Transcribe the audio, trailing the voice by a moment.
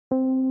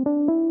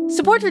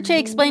Support for Che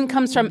Explained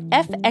comes from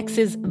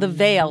FX's The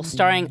Veil,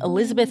 starring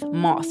Elizabeth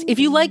Moss. If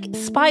you like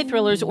spy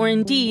thrillers or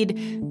indeed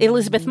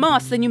Elizabeth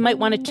Moss, then you might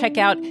want to check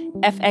out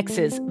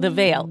FX's The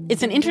Veil.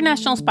 It's an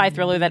international spy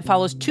thriller that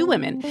follows two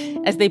women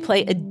as they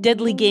play a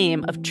deadly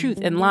game of truth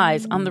and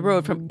lies on the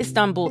road from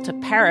Istanbul to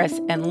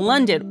Paris and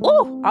London.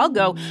 Oh, I'll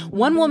go.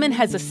 One woman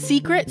has a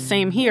secret,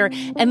 same here,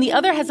 and the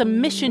other has a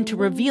mission to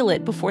reveal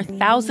it before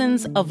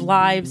thousands of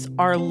lives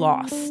are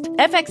lost.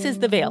 FX's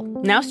The Veil,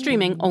 now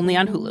streaming only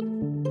on Hulu.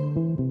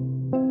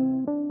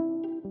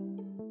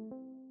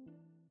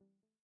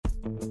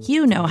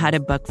 You know how to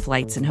book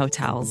flights and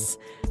hotels.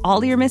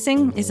 All you're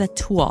missing is a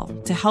tool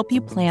to help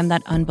you plan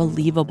that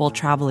unbelievable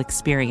travel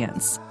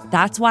experience.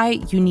 That's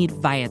why you need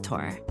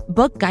Viator.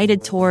 Book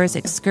guided tours,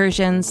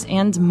 excursions,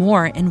 and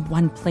more in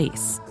one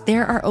place.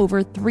 There are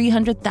over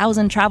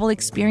 300,000 travel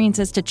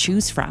experiences to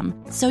choose from,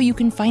 so you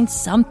can find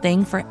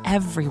something for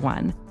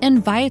everyone.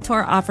 And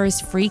Viator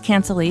offers free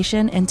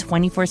cancellation and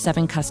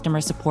 24/7 customer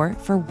support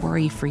for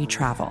worry-free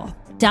travel.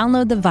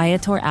 Download the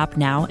Viator app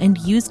now and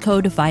use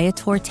code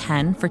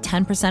Viator10 for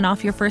 10%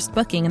 off your first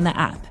booking in the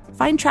app.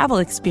 Find travel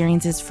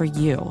experiences for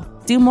you.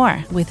 Do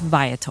more with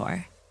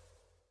Viator.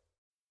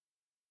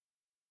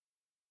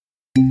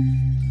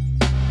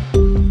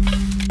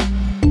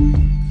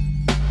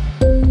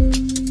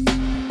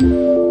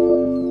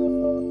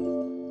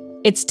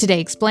 It's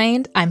Today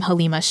Explained. I'm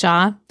Haleema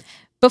Shah.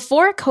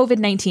 Before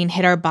COVID-19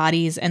 hit our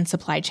bodies and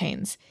supply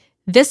chains,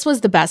 this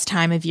was the best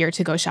time of year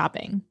to go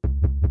shopping.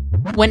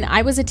 When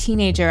I was a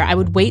teenager, I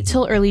would wait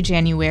till early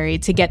January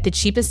to get the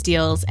cheapest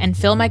deals and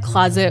fill my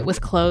closet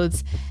with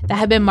clothes that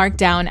had been marked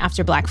down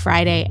after Black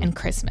Friday and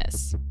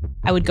Christmas.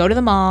 I would go to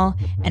the mall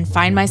and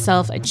find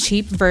myself a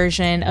cheap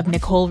version of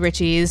Nicole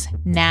Richie's,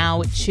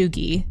 now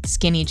chuggy,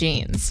 skinny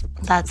jeans.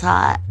 That's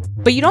hot.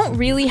 But you don't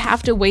really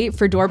have to wait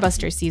for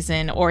doorbuster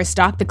season or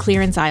stock the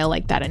clearance aisle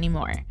like that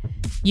anymore.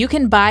 You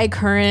can buy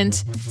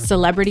current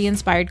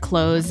celebrity-inspired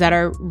clothes that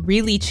are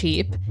really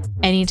cheap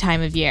any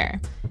time of year.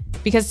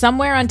 Because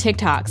somewhere on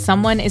TikTok,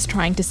 someone is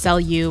trying to sell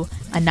you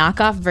a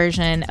knockoff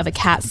version of a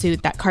cat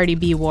suit that Cardi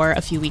B wore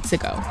a few weeks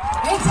ago.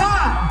 It's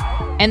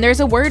hot! And there's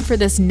a word for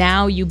this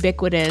now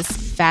ubiquitous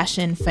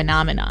fashion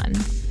phenomenon.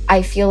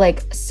 I feel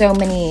like so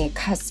many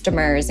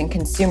customers and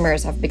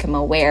consumers have become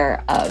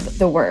aware of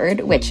the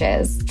word, which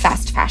is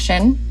fast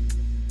fashion.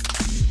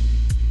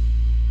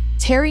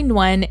 Terry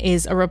Nguyen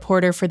is a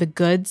reporter for The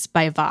Goods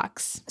by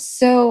Vox.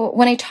 So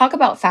when I talk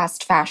about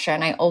fast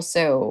fashion, I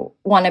also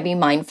want to be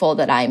mindful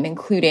that I'm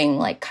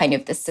including kind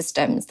of the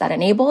systems that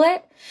enable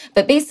it.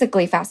 But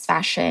basically, fast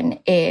fashion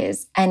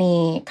is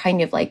any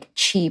kind of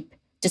cheap,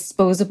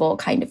 disposable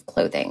kind of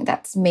clothing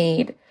that's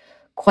made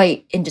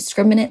quite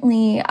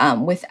indiscriminately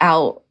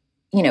without,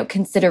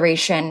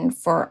 consideration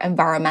for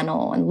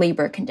environmental and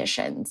labor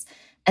conditions.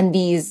 And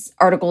these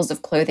articles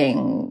of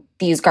clothing,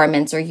 these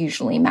garments are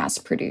usually mass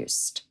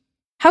produced.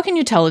 How can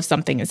you tell if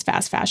something is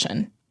fast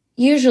fashion?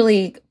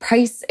 Usually,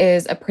 price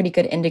is a pretty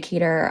good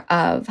indicator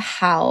of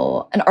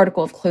how an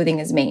article of clothing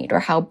is made or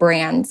how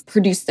brands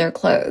produce their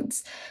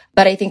clothes.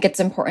 But I think it's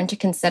important to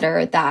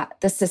consider that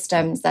the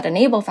systems that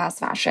enable fast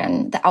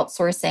fashion, the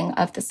outsourcing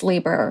of this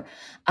labor,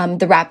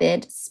 the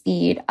rapid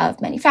speed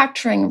of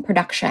manufacturing and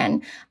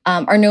production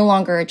are no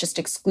longer just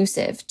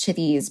exclusive to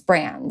these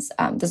brands,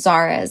 the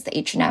Zaras, the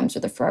H&Ms, or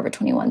the Forever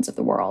 21s of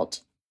the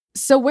world.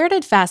 So where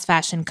did fast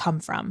fashion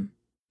come from?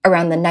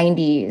 Around the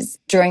 90s,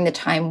 during the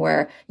time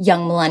where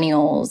young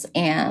millennials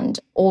and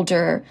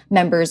older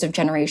members of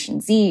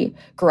Generation Z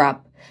grew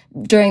up,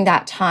 during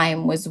that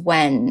time was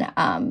when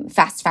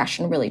fast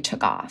fashion really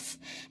took off.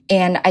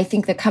 And I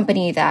think the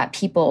company that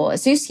people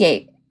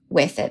associate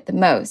with it the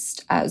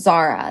most,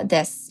 Zara,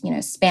 this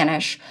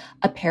Spanish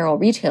apparel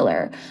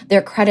retailer,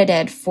 they're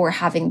credited for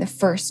having the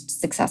first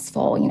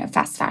successful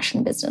fast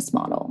fashion business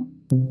model.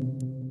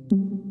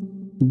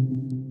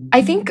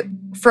 I think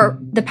for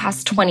the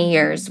past 20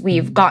 years,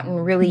 we've gotten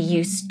really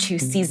used to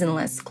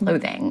seasonless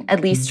clothing, at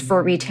least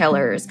for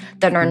retailers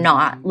that are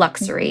not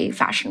luxury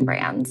fashion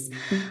brands.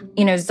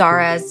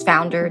 Zara's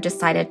founder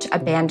decided to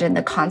abandon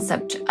the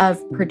concept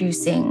of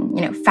producing,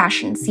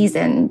 fashion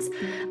seasons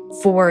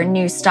for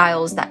new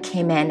styles that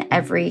came in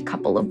every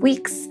couple of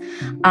weeks.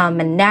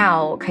 And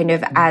now,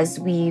 as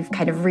we've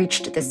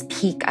reached this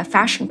peak of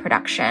fashion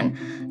production,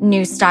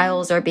 new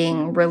styles are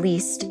being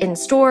released in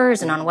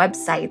stores and on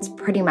websites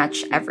pretty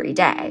much every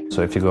day.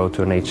 So if you go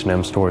to an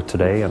H&M store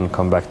today and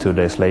come back 2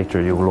 days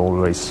later, you will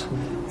always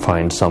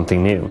find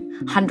something new.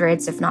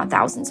 Hundreds, if not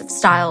thousands, of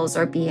styles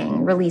are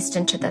being released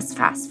into this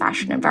fast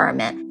fashion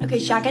environment. Okay,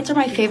 jackets are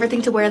my favorite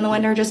thing to wear in the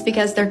winter just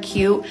because they're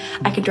cute.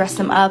 I can dress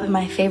them up, and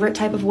my favorite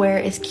type of wear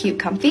is cute,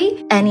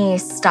 comfy. Any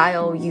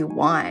style you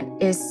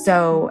want is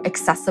so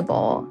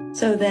accessible.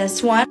 So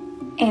this one,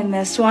 and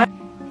this one,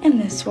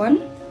 and this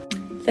one,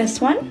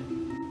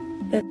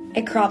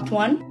 a cropped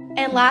one.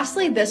 And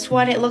lastly, this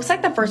one, it looks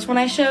like the first one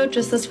I showed,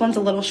 just this one's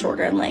a little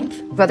shorter in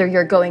length. Whether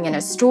you're going in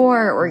a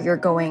store or you're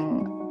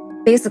going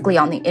basically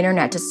on the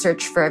internet to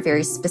search for a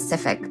very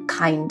specific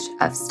kind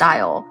of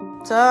style.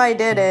 So I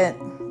did it.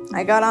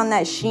 I got on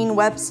that Shein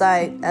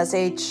website,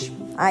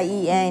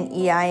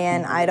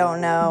 IEN, I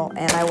don't know,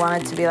 and I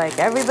wanted to be like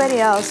everybody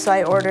else, so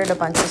I ordered a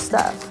bunch of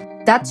stuff.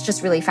 That's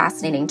just really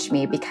fascinating to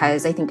me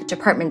because I think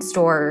department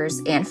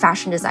stores and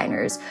fashion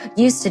designers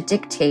used to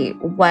dictate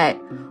what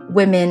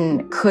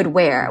women could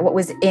wear, what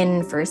was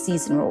in for a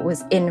season, what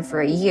was in for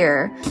a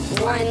year.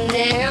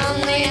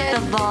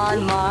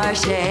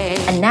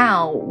 And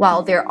now,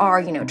 while there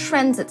are,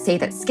 trends that say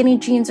that skinny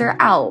jeans are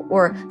out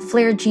or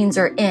flared jeans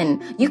are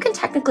in, you can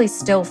technically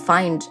still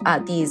find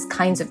these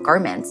kinds of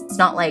garments. It's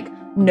not like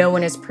no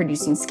one is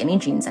producing skinny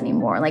jeans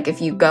anymore. Like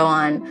if you go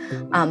on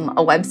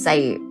a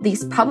website,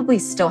 these probably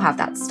still have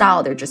that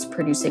style. They're just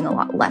producing a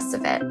lot less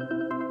of it.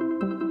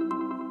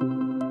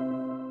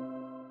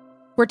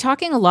 We're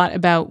talking a lot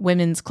about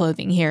women's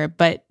clothing here,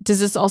 but does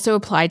this also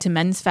apply to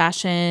men's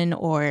fashion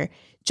or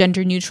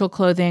gender-neutral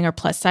clothing or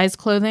plus-size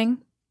clothing?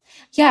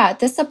 Yeah,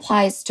 this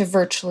applies to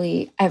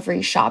virtually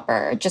every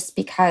shopper just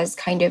because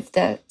kind of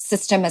the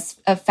system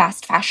of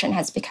fast fashion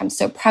has become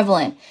so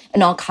prevalent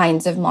in all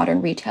kinds of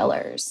modern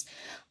retailers.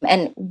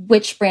 And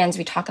which brands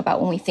we talk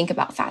about when we think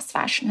about fast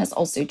fashion has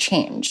also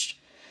changed.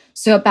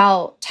 So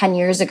about 10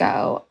 years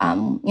ago,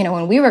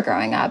 when we were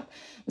growing up,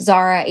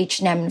 Zara,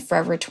 H&M, and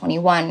Forever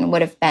 21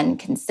 would have been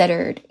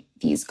considered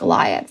these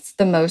Goliaths,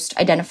 the most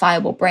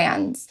identifiable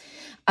brands.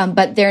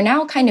 But they're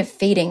now kind of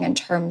fading in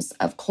terms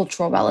of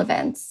cultural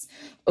relevance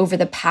over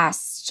the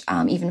past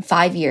even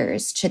 5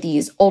 years to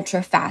these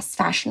ultra-fast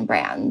fashion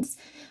brands,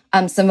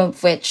 some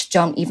of which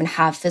don't even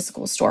have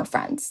physical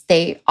storefronts.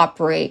 They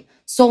operate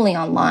solely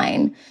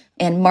online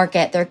and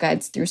market their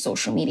goods through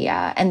social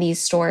media. And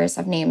these stores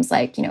have names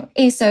like,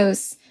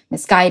 ASOS,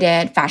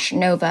 Missguided, Fashion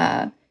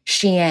Nova,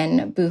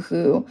 Shein,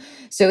 Boohoo.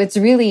 So it's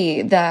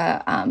really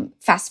the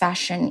fast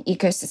fashion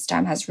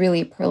ecosystem has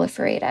really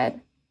proliferated.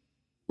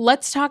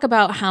 Let's talk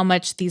about how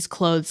much these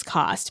clothes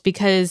cost,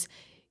 because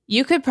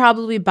you could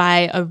probably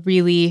buy a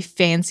really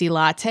fancy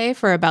latte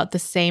for about the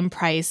same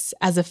price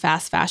as a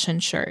fast fashion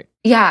shirt.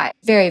 Yeah,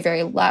 very,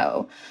 very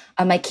low.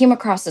 I came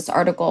across this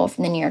article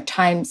from the New York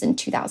Times in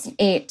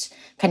 2008,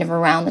 kind of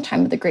around the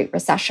time of the Great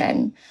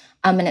Recession.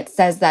 And it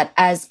says that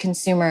as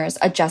consumers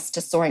adjust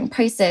to soaring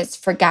prices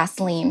for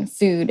gasoline,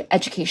 food,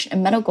 education,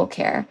 and medical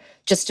care,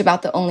 just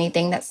about the only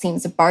thing that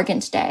seems a bargain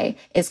today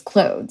is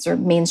clothes or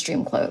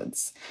mainstream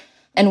clothes.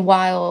 And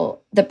while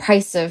the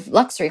price of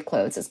luxury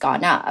clothes has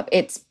gone up,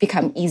 it's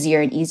become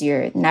easier and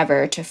easier than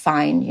ever to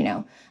find,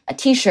 a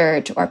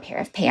t-shirt or a pair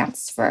of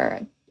pants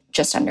for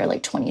just under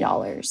like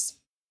 $20.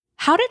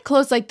 How did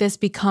clothes like this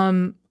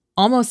become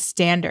almost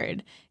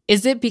standard?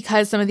 Is it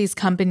because some of these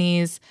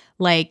companies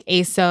like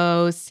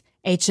ASOS,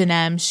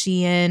 H&M,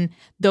 Shein,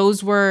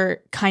 those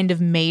were kind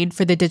of made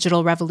for the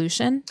digital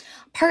revolution?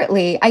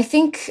 Partly. I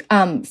think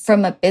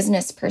from a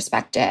business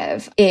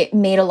perspective, it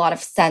made a lot of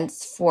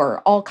sense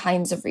for all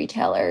kinds of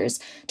retailers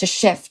to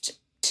shift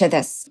to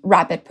this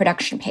rapid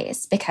production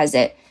pace because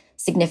it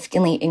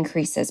significantly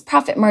increases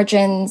profit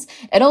margins.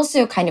 It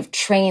also kind of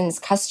trains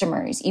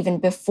customers even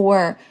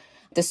before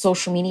the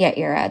social media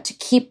era to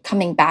keep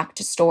coming back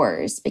to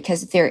stores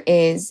because there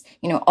is,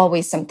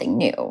 always something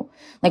new.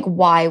 Like,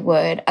 why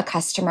would a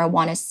customer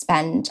want to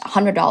spend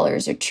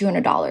 $100 or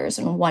 $200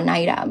 on one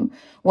item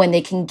when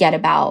they can get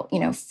about,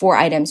 4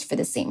 items for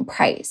the same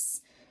price?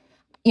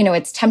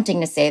 It's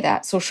tempting to say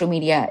that social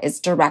media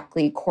is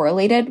directly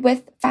correlated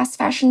with fast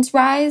fashion's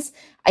rise.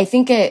 I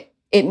think it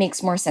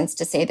makes more sense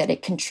to say that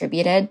it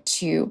contributed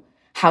to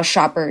how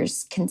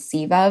shoppers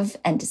conceive of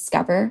and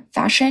discover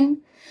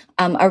fashion.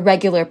 A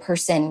regular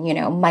person,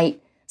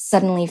 might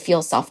suddenly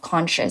feel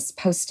self-conscious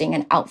posting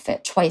an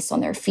outfit twice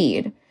on their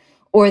feed,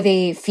 or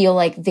they feel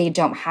like they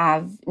don't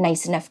have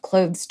nice enough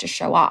clothes to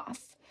show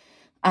off.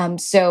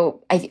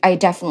 So I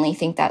definitely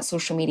think that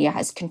social media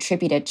has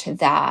contributed to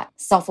that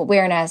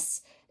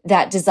self-awareness,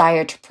 that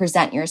desire to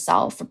present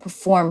yourself or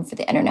perform for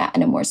the internet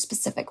in a more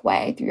specific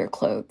way through your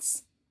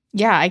clothes.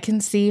 Yeah, I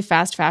can see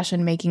fast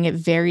fashion making it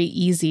very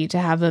easy to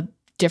have a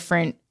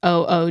different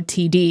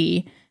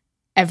OOTD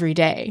every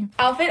day.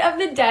 Outfit of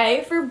the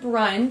day for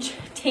brunch.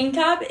 Tank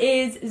top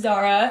is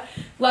Zara.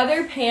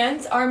 Leather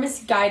pants are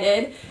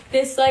Missguided.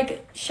 This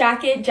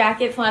shacket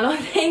jacket flannel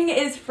thing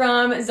is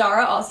from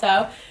Zara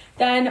also.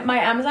 Then my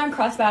Amazon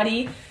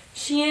crossbody,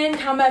 Shein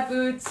combat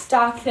boots,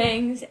 stock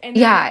things. And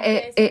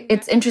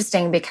it's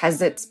interesting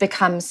because it's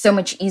become so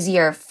much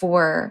easier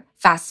for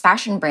fast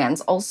fashion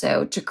brands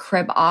also to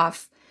crib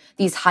off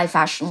these high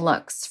fashion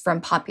looks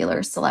from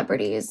popular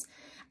celebrities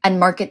and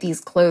market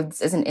these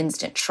clothes as an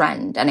instant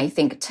trend. And I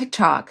think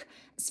TikTok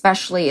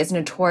especially is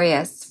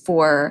notorious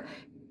for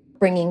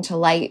bringing to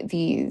light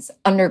these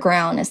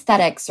underground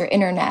aesthetics or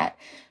internet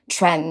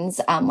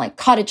trends like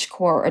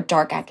cottagecore or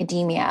dark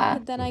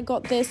academia. Then I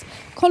got this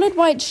collared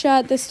white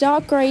shirt, this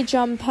dark grey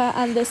jumper,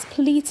 and this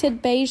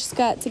pleated beige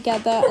skirt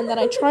together. And then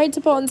I tried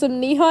to put on some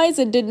knee highs.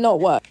 It did not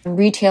work.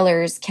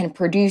 Retailers can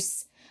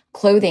produce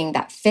clothing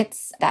that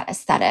fits that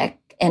aesthetic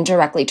and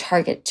directly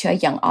target to a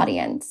young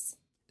audience.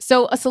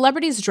 So a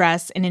celebrity's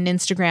dress in an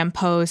Instagram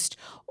post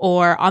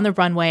or on the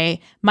runway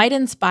might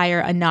inspire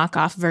a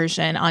knockoff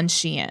version on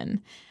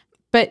Shein.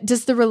 But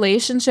does the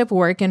relationship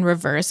work in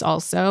reverse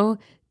also?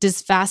 Does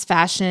fast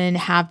fashion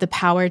have the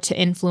power to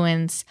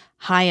influence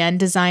high-end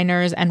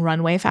designers and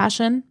runway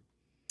fashion?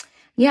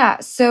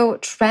 Yeah, so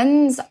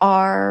trends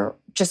are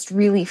just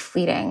really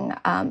fleeting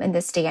in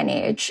this day and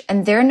age,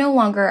 and they're no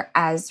longer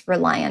as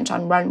reliant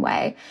on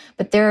runway,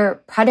 but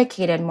they're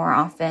predicated more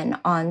often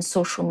on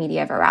social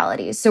media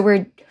virality.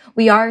 So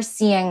we are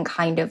seeing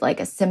kind of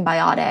like a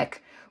symbiotic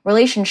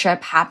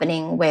relationship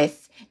happening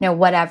with,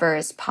 whatever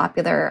is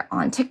popular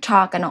on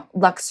TikTok and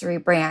luxury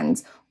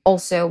brands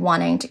also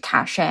wanting to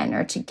cash in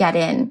or to get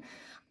in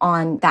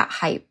on that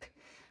hype.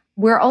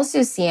 We're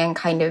also seeing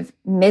kind of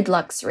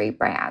mid-luxury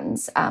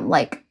brands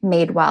like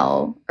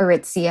Madewell,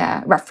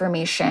 Aritzia,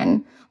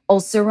 Reformation,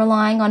 also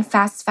relying on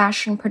fast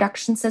fashion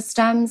production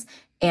systems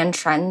and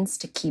trends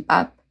to keep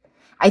up.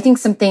 I think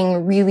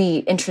something really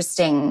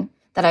interesting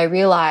that I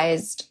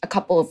realized a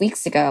couple of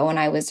weeks ago when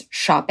I was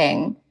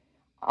shopping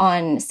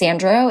on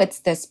Sandro, it's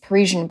this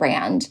Parisian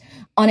brand.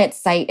 On its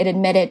site, it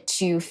admitted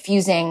to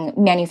fusing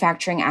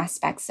manufacturing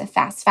aspects of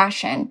fast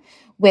fashion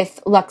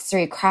with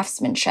luxury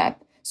craftsmanship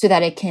so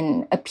that it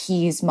can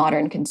appease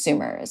modern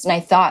consumers. And I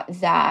thought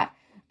that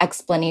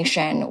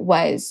explanation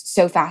was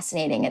so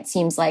fascinating. It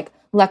seems like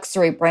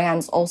luxury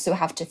brands also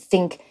have to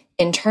think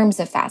in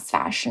terms of fast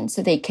fashion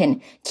so they can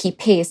keep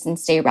pace and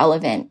stay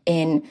relevant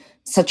in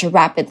such a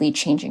rapidly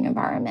changing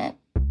environment.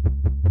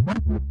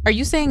 Are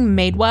you saying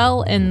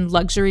Madewell and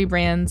luxury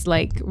brands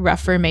like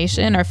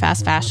Reformation are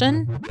fast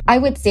fashion? I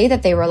would say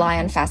that they rely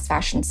on fast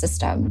fashion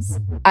systems.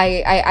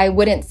 I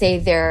wouldn't say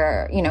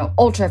they're,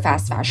 ultra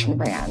fast fashion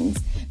brands,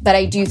 but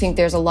I do think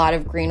there's a lot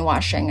of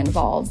greenwashing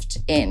involved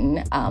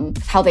in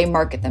how they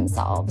market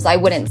themselves. I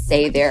wouldn't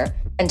say they're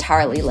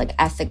entirely like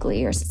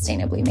ethically or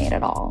sustainably made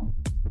at all.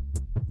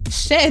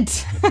 Shit.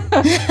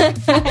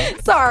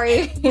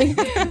 Sorry.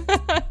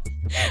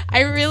 I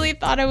really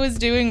thought I was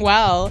doing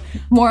well.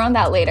 More on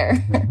that later.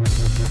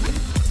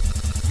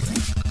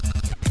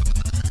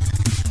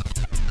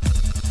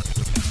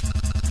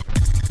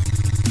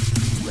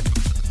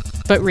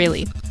 But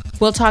really,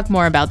 we'll talk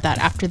more about that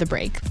after the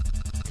break.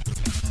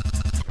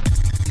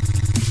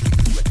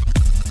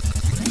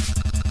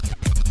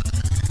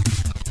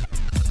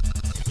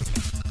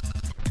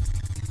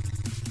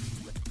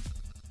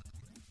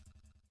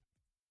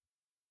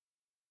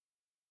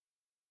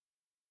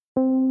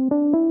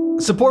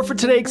 Support for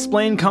Today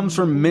Explained comes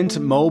from Mint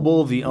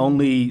Mobile, the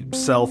only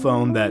cell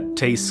phone that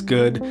tastes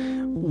good.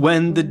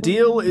 When the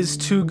deal is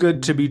too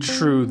good to be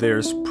true,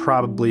 there's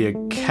probably a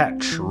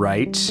catch,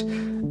 right?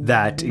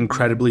 That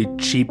incredibly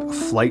cheap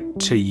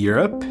flight to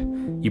Europe?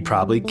 You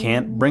probably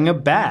can't bring a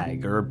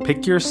bag or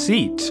pick your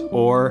seat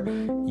or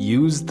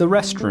use the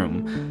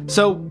restroom.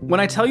 So when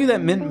I tell you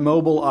that Mint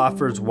Mobile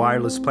offers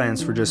wireless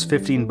plans for just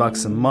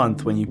 $15 a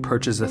month when you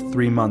purchase a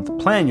 3-month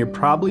plan, you're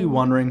probably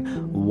wondering,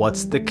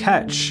 what's the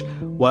catch?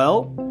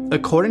 Well,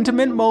 according to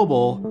Mint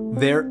Mobile,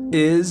 there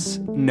is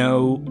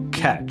no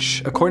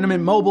catch. According to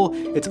Mint Mobile,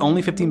 it's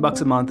only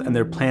 $15 a month, and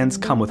their plans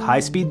come with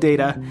high-speed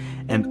data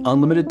and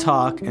unlimited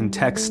talk and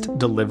text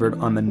delivered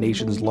on the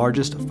nation's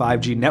largest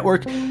 5G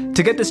network.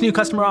 To get this new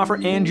customer offer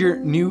and your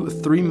new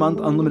 3-month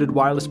unlimited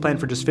wireless plan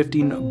for just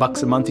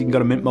 $15 a month, you can go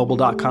to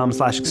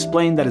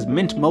mintmobile.com/explain. That is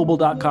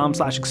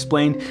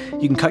mintmobile.com/explain.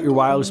 You can cut your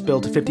wireless bill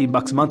to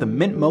 $15 a month at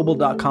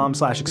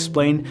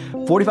mintmobile.com/explain.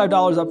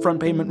 $45 upfront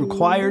payment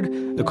required,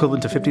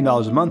 equivalent to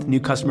 $15 a month. New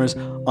customers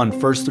on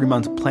first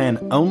 3-month plan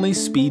only.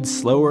 Speed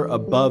slower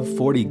above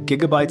 40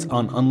 gigabytes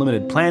on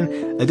unlimited plan.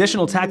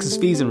 Additional taxes,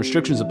 fees, and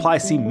restrictions apply.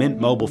 See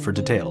Mint Mobile for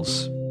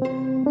details.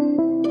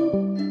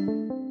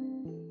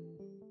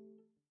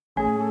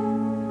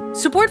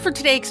 Support for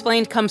Today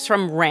Explained comes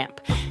from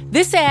Ramp.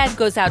 This ad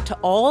goes out to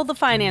all the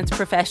finance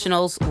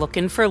professionals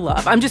looking for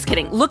love. I'm just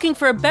kidding. Looking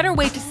for a better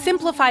way to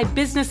simplify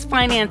business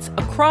finance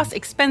across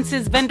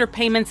expenses, vendor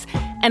payments,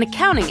 and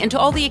accounting. And to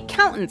all the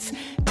accountants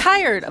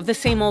tired of the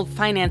same old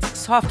finance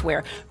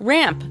software,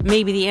 Ramp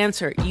may be the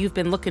answer you've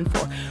been looking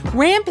for.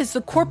 Ramp is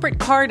the corporate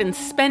card and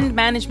spend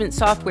management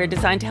software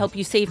designed to help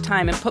you save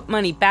time and put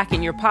money back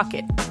in your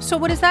pocket. So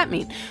what does that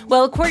mean?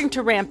 Well, according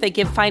to Ramp, they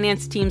give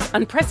finance teams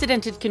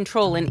unprecedented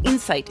control and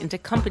insight into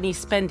company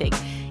spending,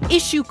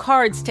 issue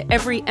cards to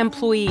every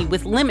employee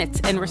with limits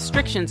and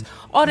restrictions,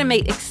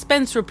 automate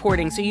expense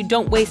reporting so you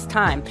don't waste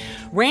time.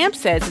 Ramp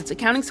says its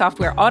accounting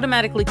software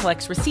automatically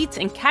collects receipts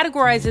and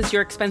categorizes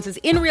your expenses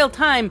in real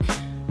time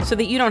so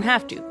that you don't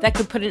have to. That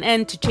could put an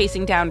end to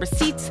chasing down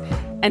receipts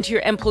and to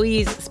your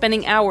employees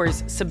spending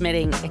hours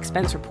submitting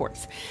expense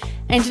reports.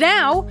 And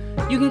now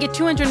you can get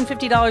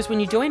 $250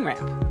 when you join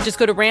Ramp. Just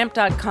go to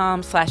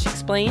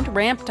ramp.com/explained,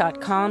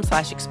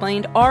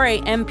 ramp.com/explained,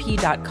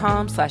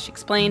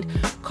 ramp.com/explained.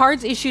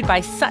 Cards issued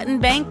by Sutton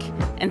Bank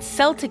and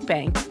Celtic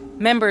Bank,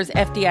 members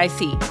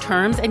FDIC.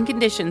 Terms and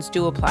conditions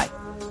do apply.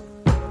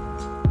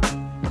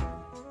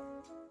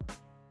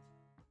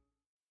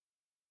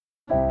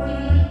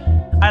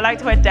 I like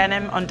to wear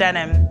denim on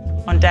denim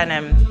on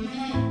denim.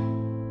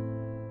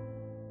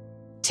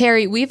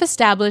 Terry, we've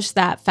established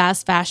that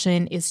fast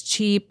fashion is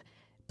cheap,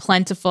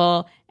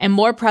 plentiful, and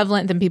more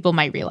prevalent than people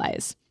might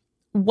realize.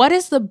 What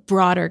is the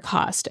broader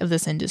cost of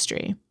this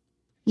industry?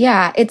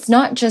 Yeah, it's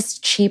not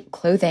just cheap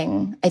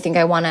clothing, I think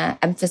I want to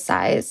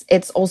emphasize.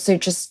 It's also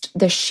just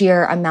the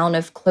sheer amount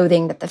of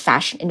clothing that the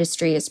fashion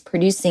industry is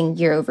producing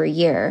year over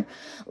year.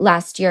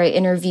 Last year, I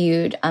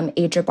interviewed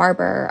Aja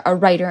Barber, a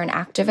writer and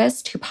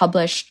activist who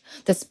published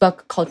this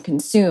book called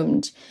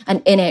Consumed.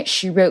 And in it,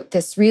 she wrote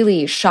this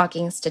really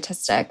shocking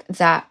statistic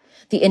that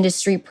the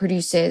industry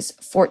produces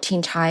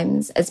 14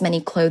 times as many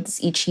clothes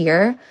each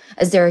year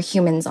as there are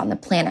humans on the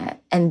planet.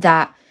 And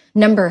that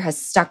number has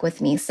stuck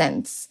with me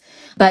since.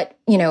 But,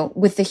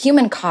 with the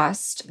human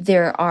cost,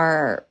 there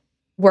are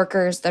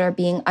workers that are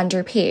being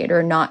underpaid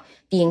or not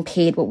being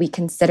paid what we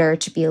consider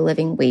to be a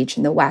living wage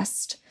in the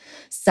West.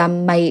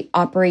 Some might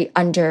operate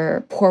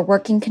under poor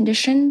working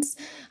conditions,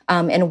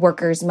 and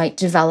workers might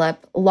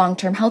develop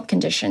long-term health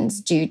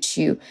conditions due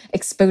to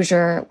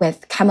exposure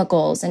with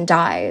chemicals and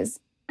dyes.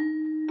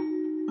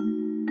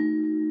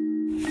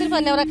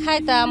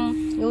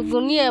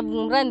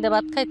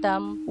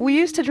 We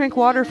used to drink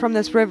water from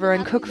this river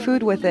and cook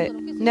food with it.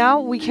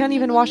 Now we can't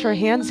even wash our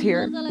hands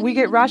here. We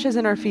get rashes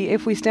in our feet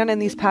if we stand in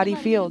these paddy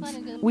fields.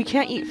 We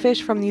can't eat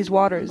fish from these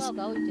waters.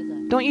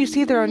 Don't you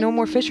see there are no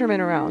more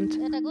fishermen around?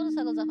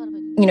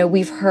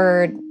 We've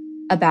heard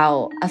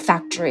about a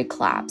factory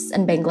collapse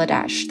in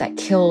Bangladesh that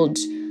killed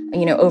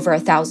over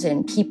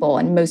 1,000 people,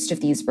 and most of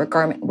these were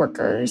garment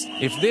workers.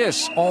 If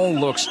this all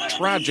looks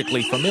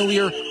tragically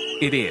familiar,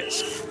 it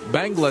is.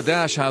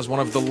 Bangladesh has one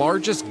of the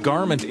largest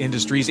garment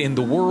industries in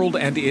the world,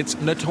 and it's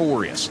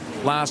notorious.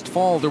 Last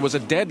fall, there was a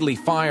deadly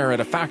fire at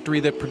a factory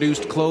that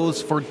produced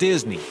clothes for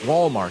Disney,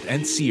 Walmart,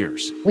 and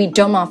Sears. We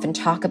don't often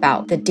talk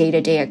about the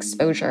day-to-day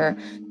exposure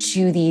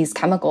to these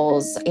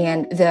chemicals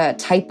and the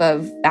type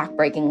of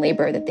backbreaking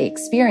labor that they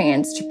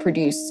experience to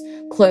produce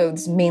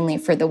clothes mainly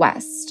for the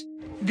West.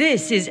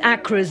 This is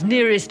Accra's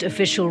nearest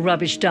official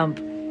rubbish dump.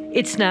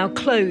 It's now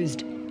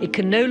closed. It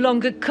can no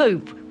longer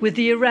cope with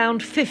the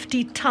around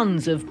 50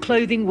 tons of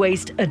clothing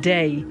waste a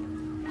day.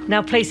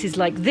 Now places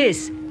like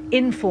this,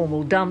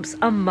 informal dumps,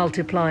 are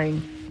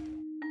multiplying.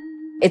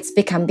 It's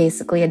become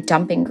basically a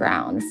dumping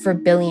ground for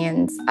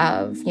billions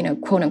of,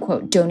 quote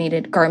unquote,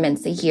 donated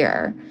garments a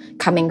year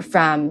coming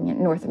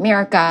from North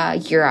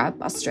America,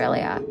 Europe,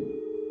 Australia.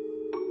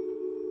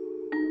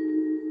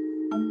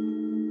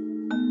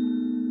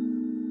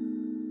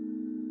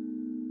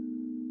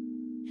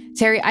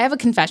 Terry, I have a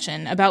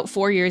confession. About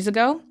 4 years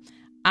ago,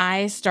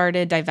 I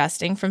started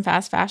divesting from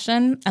fast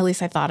fashion. At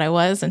least I thought I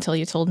was until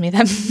you told me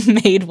that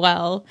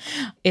Madewell,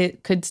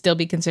 it could still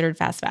be considered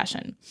fast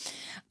fashion.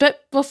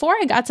 But before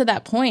I got to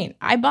that point,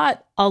 I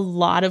bought a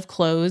lot of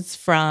clothes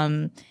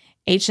from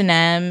H&M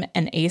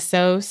and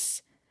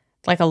ASOS,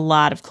 like a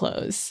lot of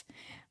clothes.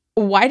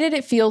 Why did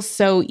it feel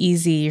so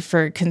easy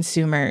for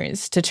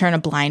consumers to turn a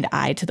blind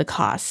eye to the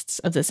costs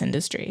of this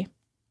industry?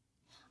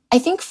 I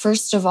think,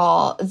 first of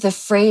all, the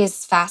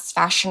phrase fast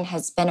fashion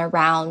has been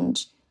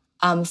around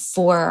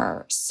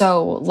for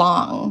so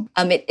long.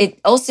 It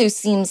also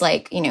seems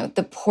like,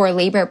 the poor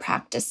labor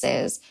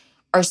practices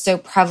are so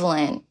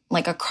prevalent,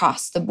 like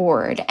across the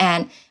board.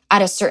 And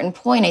at a certain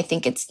point, I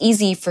think it's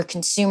easy for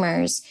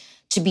consumers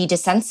to be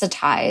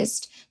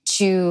desensitized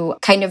to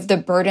kind of the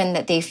burden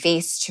that they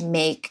face to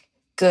make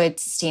good,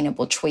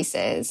 sustainable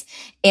choices.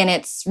 And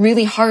it's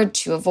really hard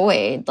to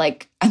avoid.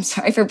 Like, I'm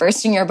sorry for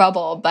bursting your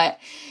bubble, but,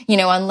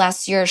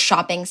 unless you're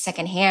shopping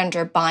secondhand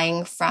or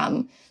buying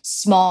from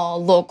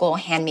small, local,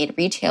 handmade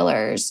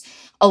retailers,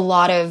 a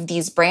lot of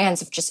these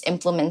brands have just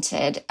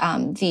implemented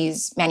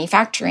these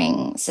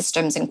manufacturing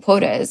systems and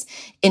quotas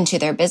into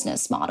their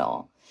business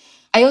model.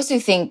 I also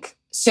think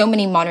so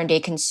many modern day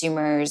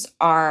consumers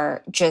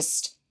are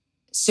just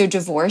so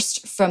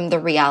divorced from the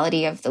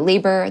reality of the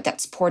labor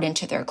that's poured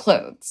into their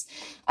clothes.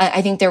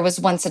 I think there was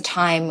once a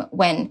time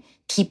when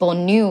people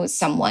knew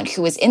someone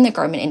who was in the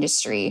garment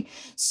industry,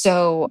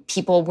 so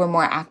people were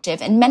more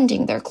active in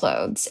mending their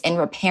clothes and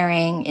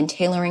repairing and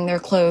tailoring their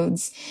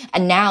clothes.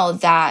 And now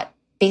that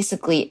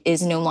basically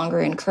is no longer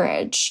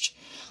encouraged.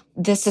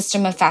 The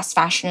system of fast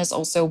fashion has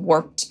also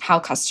warped how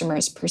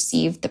customers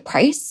perceive the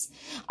price.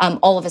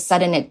 All of a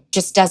sudden, it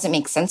just doesn't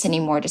make sense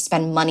anymore to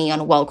spend money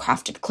on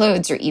well-crafted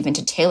clothes or even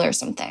to tailor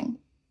something.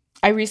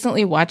 I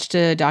recently watched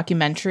a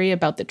documentary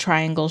about the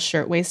Triangle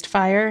Shirtwaist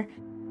Fire.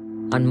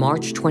 On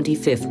March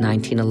 25,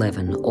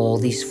 1911, all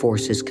these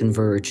forces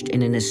converged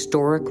in an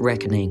historic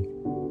reckoning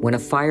when a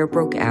fire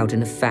broke out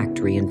in a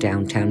factory in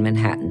downtown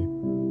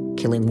Manhattan,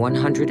 killing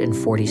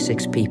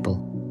 146 people,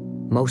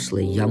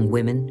 mostly young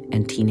women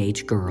and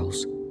teenage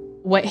girls.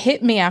 What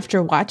hit me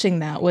after watching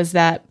that was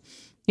that,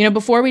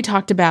 before we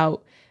talked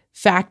about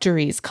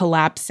factories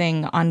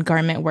collapsing on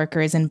garment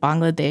workers in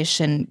Bangladesh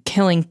and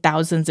killing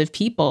thousands of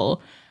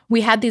people, we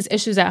had these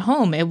issues at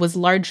home. It was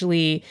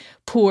largely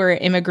poor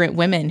immigrant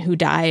women who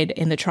died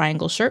in the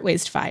Triangle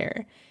Shirtwaist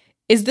Fire.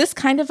 Is this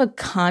kind of a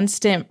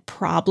constant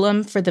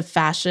problem for the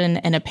fashion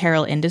and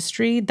apparel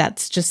industry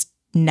that's just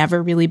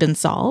never really been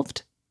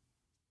solved?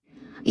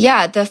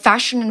 Yeah, the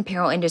fashion and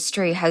apparel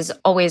industry has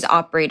always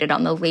operated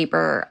on the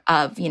labor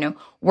of,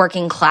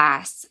 working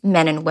class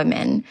men and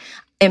women.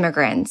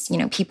 immigrants,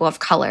 people of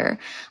color.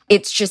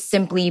 It's just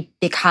simply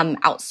become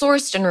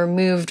outsourced and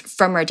removed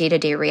from our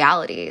day-to-day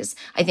realities.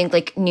 I think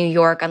like New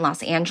York and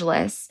Los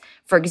Angeles,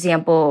 for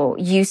example,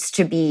 used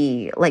to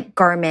be like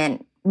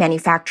garment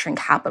manufacturing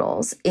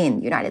capitals in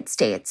the United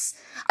States.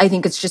 I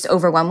think it's just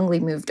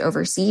overwhelmingly moved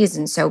overseas.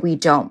 And so we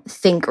don't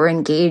think or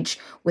engage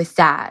with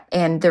that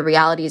and the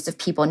realities of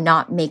people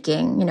not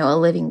making, a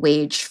living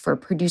wage for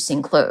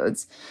producing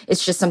clothes.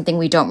 It's just something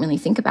we don't really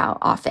think about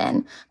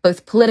often,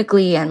 both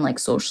politically and like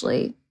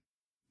socially.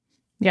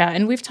 Yeah.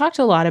 And we've talked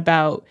a lot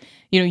about,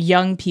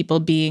 young people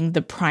being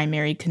the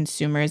primary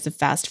consumers of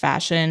fast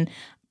fashion.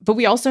 But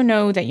we also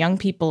know that young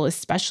people,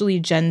 especially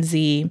Gen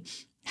Z,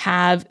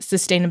 have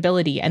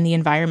sustainability and the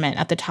environment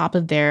at the top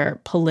of their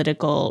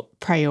political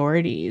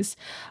priorities.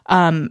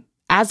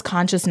 As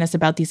consciousness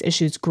about these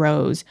issues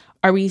grows,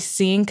 are we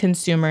seeing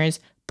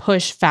consumers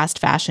push fast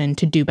fashion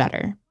to do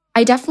better?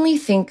 I definitely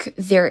think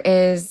there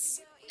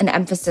is an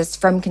emphasis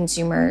from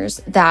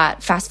consumers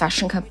that fast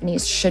fashion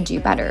companies should do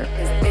better.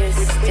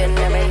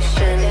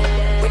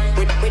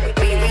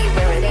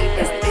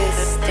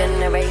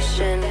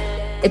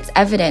 It's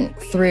evident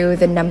through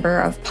the number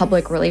of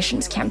public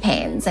relations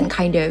campaigns and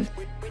kind of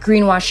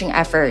greenwashing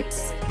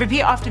efforts.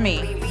 Repeat after me.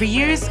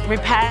 Reuse,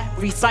 repair,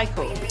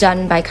 recycle.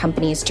 Done by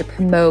companies to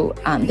promote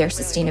their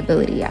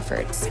sustainability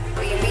efforts.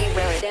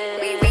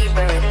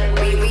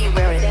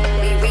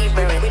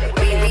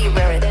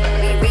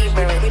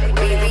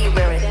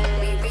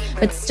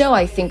 But still,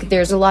 I think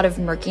there's a lot of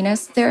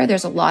murkiness there.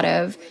 There's a lot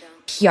of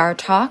PR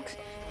talk.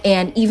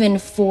 And even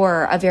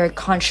for a very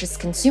conscious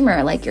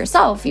consumer like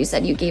yourself, you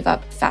said you gave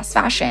up fast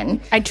fashion.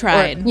 I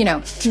tried.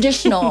 Or,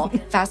 traditional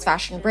fast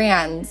fashion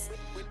brands.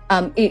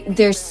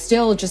 There's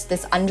still just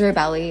this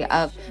underbelly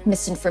of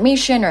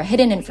misinformation or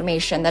hidden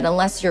information that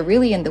unless you're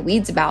really in the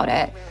weeds about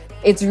it,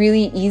 it's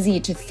really easy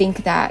to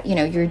think that,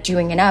 you're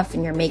doing enough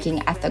and you're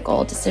making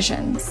ethical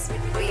decisions.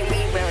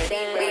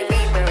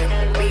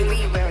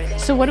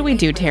 So what do we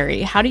do,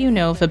 Terry? How do you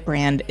know if a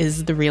brand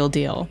is the real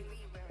deal?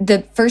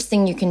 The first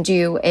thing you can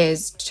do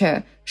is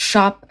to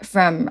shop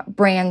from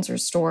brands or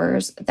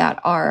stores that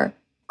are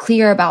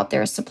clear about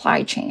their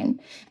supply chain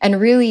and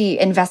really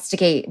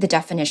investigate the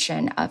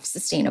definition of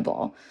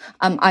sustainable.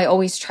 I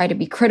always try to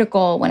be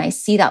critical when I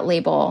see that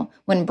label,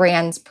 when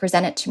brands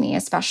present it to me,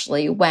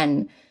 especially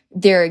when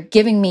they're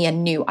giving me a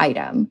new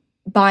item.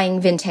 Buying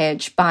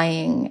vintage,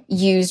 buying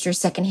used or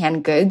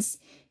secondhand goods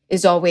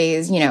is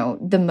always,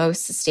 the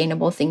most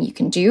sustainable thing you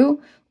can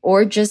do,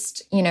 or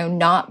just,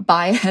 not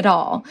buy it at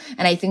all.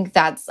 And I think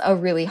that's a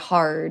really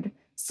hard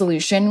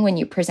solution when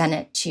you present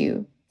it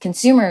to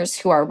consumers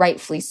who are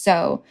rightfully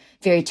so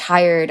very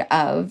tired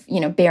of,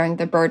 bearing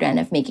the burden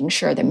of making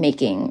sure they're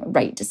making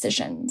right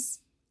decisions.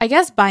 I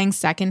guess buying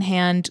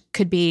secondhand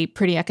could be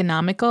pretty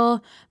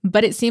economical,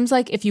 but it seems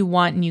like if you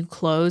want new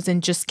clothes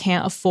and just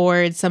can't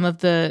afford some of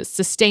the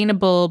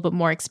sustainable but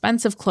more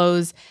expensive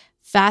clothes,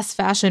 fast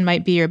fashion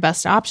might be your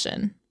best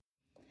option.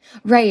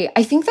 Right.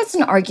 I think that's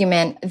an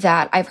argument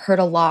that I've heard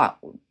a lot,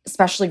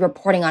 especially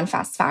reporting on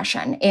fast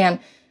fashion. And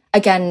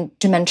again,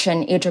 to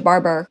mention Aja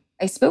Barber,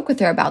 I spoke with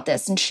her about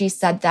this, and she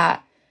said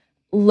that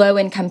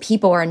low-income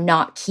people are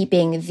not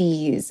keeping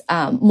these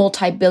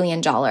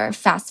multi-billion-dollar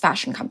fast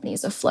fashion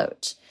companies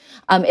afloat.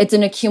 It's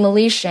an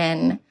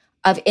accumulation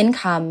of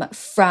income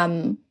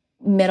from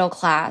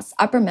middle-class,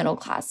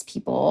 upper-middle-class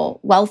people,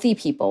 wealthy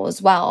people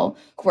as well,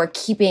 who are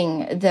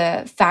keeping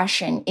the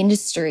fashion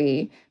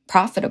industry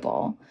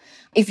profitable.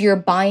 If you're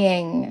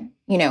buying,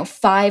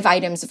 5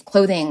 items of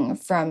clothing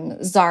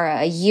from Zara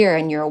a year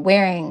and you're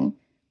wearing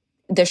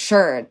the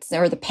shirts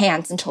or the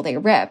pants until they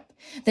rip,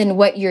 then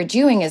what you're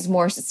doing is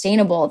more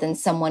sustainable than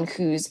someone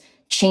who's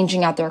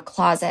changing out their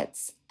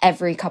closets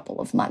every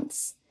couple of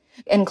months.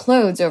 And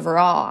clothes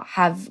overall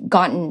have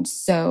gotten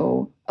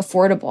so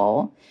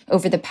affordable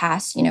over the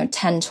past,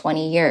 10,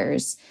 20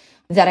 years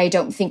that I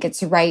don't think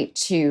it's right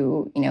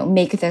to,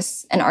 make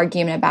this an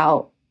argument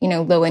about,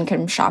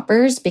 low-income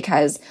shoppers,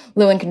 because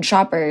low-income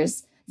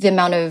shoppers, the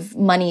amount of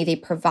money they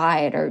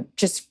provide or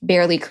just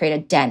barely create a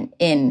dent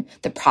in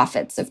the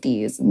profits of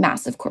these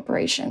massive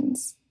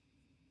corporations.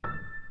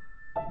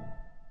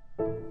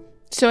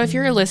 So if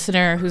you're a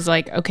listener who's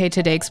like, okay,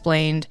 Today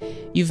Explained,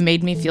 you've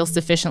made me feel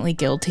sufficiently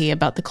guilty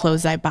about the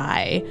clothes I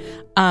buy,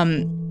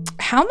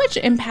 how much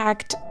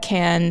impact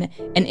can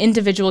an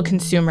individual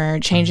consumer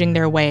changing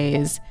their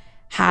ways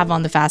have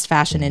on the fast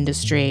fashion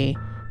industry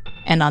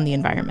and on the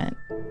environment?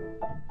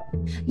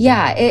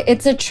 Yeah,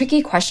 it's a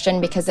tricky question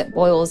because it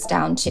boils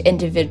down to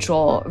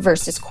individual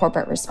versus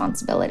corporate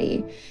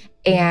responsibility.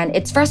 And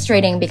it's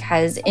frustrating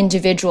because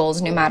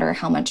individuals, no matter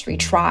how much we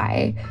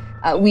try,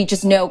 we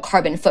just know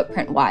carbon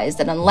footprint wise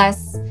that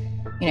unless,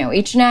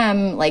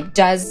 H&M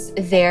does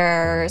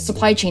their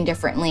supply chain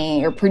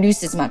differently or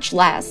produces much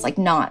less,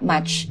 not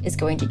much is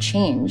going to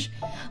change.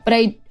 But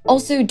I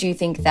also do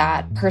think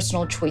that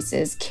personal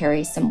choices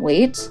carry some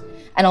weight.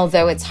 And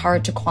although it's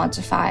hard to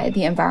quantify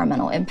the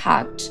environmental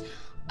impact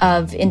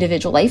of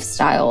individual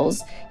lifestyles,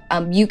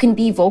 you can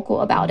be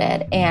vocal about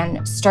it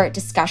and start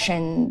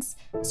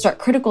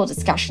critical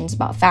discussions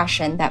about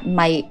fashion that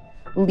might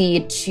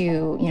lead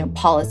to,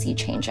 policy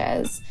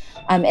changes.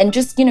 And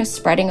just,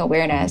 spreading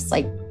awareness,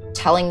 like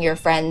telling your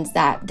friends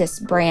that this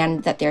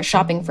brand that they're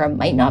shopping from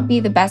might not be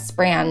the best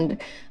brand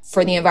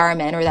for the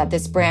environment, or that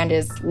this brand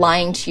is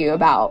lying to you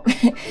about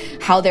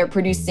how they're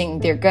producing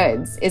their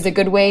goods, is a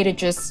good way to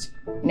just,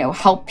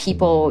 help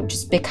people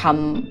just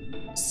become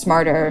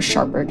smarter,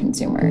 sharper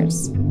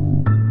consumers.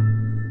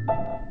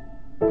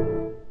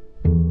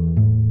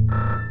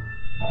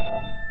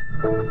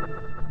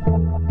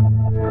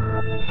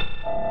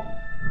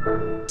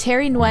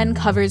 Terry Nguyen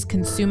covers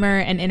consumer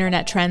and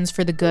internet trends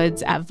for The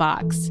Goods at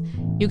Vox.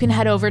 You can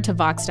head over to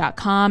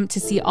vox.com to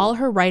see all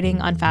her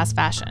writing on fast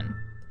fashion.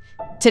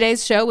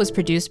 Today's show was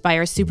produced by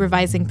our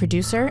supervising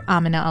producer,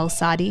 Amina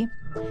Al-Sadi.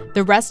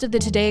 The rest of the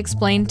Today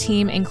Explained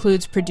team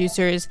includes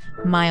producers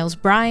Miles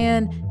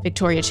Bryan,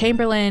 Victoria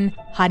Chamberlain,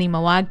 Hadi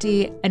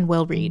Mawagdi, and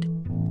Will Reed.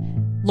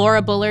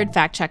 Laura Bullard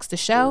fact-checks the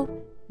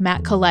show,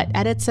 Matt Collette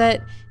edits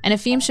it, and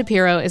Efim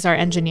Shapiro is our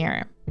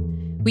engineer.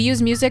 We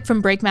use music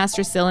from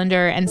Breakmaster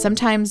Cylinder and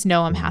sometimes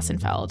Noam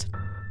Hassenfeld.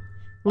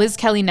 Liz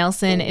Kelly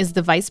Nelson is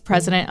the vice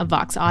president of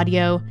Vox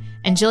Audio,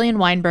 and Jillian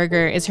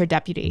Weinberger is her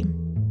deputy.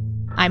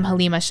 I'm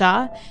Haleema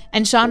Shah,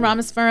 and Sean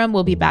Ramaswamy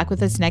will be back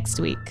with us next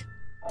week.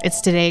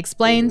 It's Today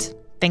Explained.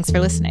 Thanks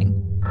for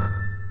listening.